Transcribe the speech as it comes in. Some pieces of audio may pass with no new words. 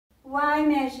Uai,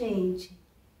 minha gente,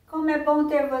 como é bom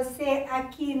ter você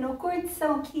aqui no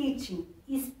Curtição Kitchen.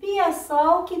 Espia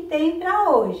só o que tem para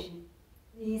hoje.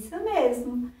 Isso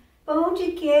mesmo, pão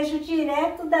de queijo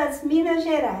direto das Minas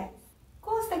Gerais.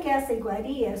 Consta que essa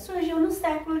iguaria surgiu no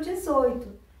século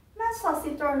XVIII, mas só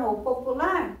se tornou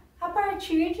popular a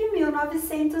partir de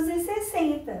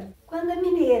 1960, quando a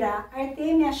mineira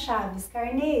Artêmia Chaves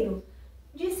Carneiro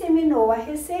disseminou a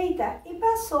receita e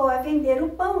passou a vender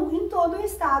o pão em todo o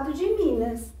estado de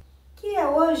Minas, que é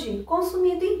hoje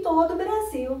consumido em todo o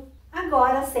Brasil.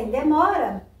 Agora, sem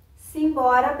demora,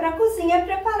 simbora para a cozinha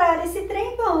preparar esse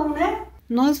trem bom, né?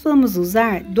 Nós vamos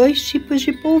usar dois tipos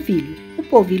de polvilho. O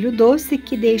polvilho doce,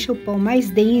 que deixa o pão mais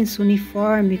denso,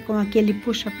 uniforme, com aquele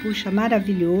puxa-puxa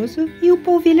maravilhoso, e o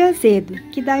polvilho azedo,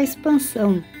 que dá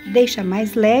expansão, deixa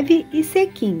mais leve e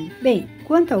sequinho. Bem,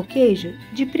 quanto ao queijo,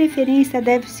 de preferência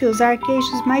deve-se usar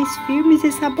queijos mais firmes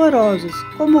e saborosos,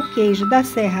 como o queijo da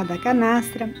Serra da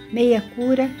Canastra, meia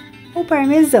cura ou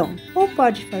parmesão, ou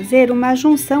pode fazer uma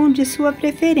junção de sua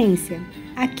preferência.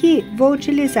 Aqui vou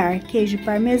utilizar queijo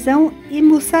parmesão e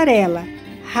mussarela,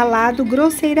 ralado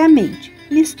grosseiramente.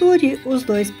 Misture os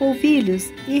dois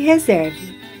polvilhos e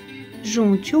reserve.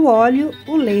 Junte o óleo,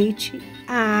 o leite,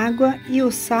 a água e o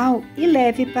sal e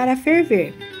leve para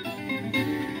ferver.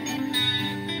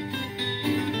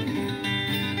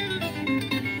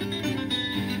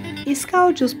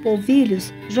 Escalde os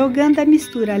polvilhos jogando a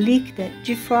mistura líquida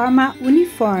de forma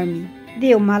uniforme.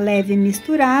 Dê uma leve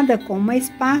misturada com uma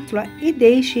espátula e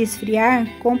deixe esfriar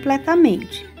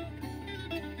completamente.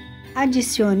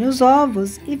 Adicione os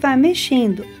ovos e vá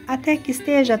mexendo até que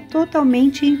esteja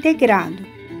totalmente integrado.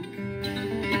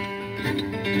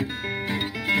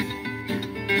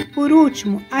 Por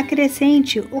último,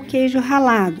 acrescente o queijo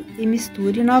ralado e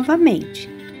misture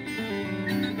novamente.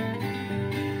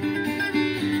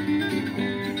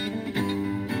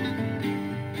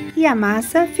 E a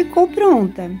massa ficou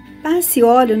pronta. Passe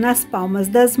óleo nas palmas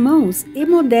das mãos e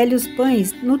modele os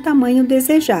pães no tamanho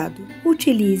desejado.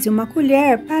 Utilize uma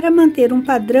colher para manter um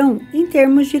padrão em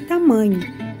termos de tamanho.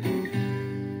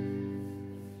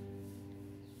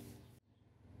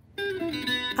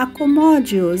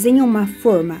 Acomode-os em uma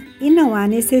forma e não há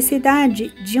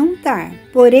necessidade de untar,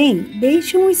 porém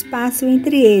deixe um espaço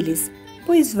entre eles,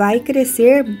 pois vai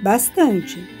crescer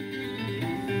bastante.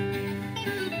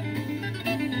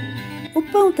 O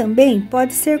pão também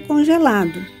pode ser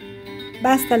congelado.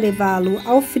 Basta levá-lo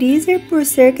ao freezer por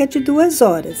cerca de 2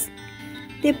 horas.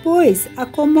 Depois,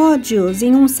 acomode-os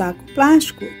em um saco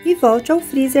plástico e volte ao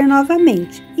freezer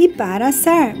novamente. E para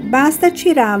assar, basta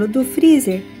tirá-lo do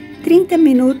freezer 30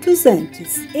 minutos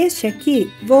antes. Este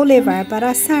aqui vou levar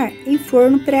para assar em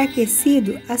forno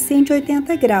pré-aquecido a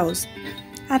 180 graus,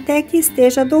 até que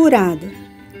esteja dourado,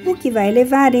 o que vai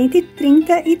levar entre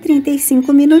 30 e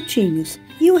 35 minutinhos.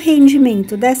 E o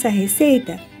rendimento dessa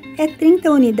receita é 30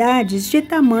 unidades de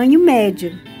tamanho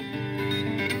médio.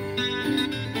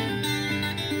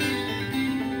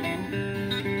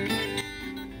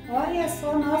 Olha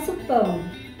só o nosso pão,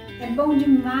 é bom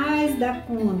demais da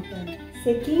conta,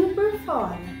 sequinho por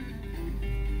fora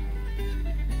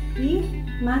e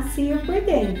macio por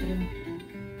dentro.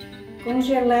 Com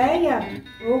geleia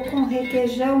ou com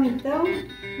requeijão, então,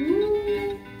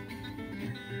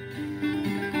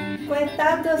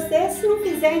 Coitado de você se não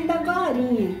fizer então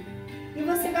agorinha. E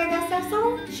você vai gastar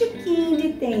só um tiquinho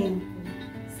de tempo.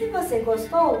 Se você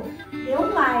gostou, dê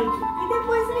um like e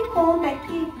depois me conta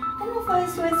aqui como foi a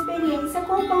sua experiência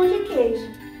com o pão de queijo.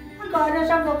 Agora eu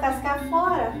já vou cascar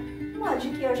fora, pode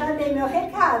que eu já dei meu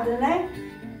recado, né?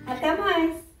 Até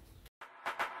mais!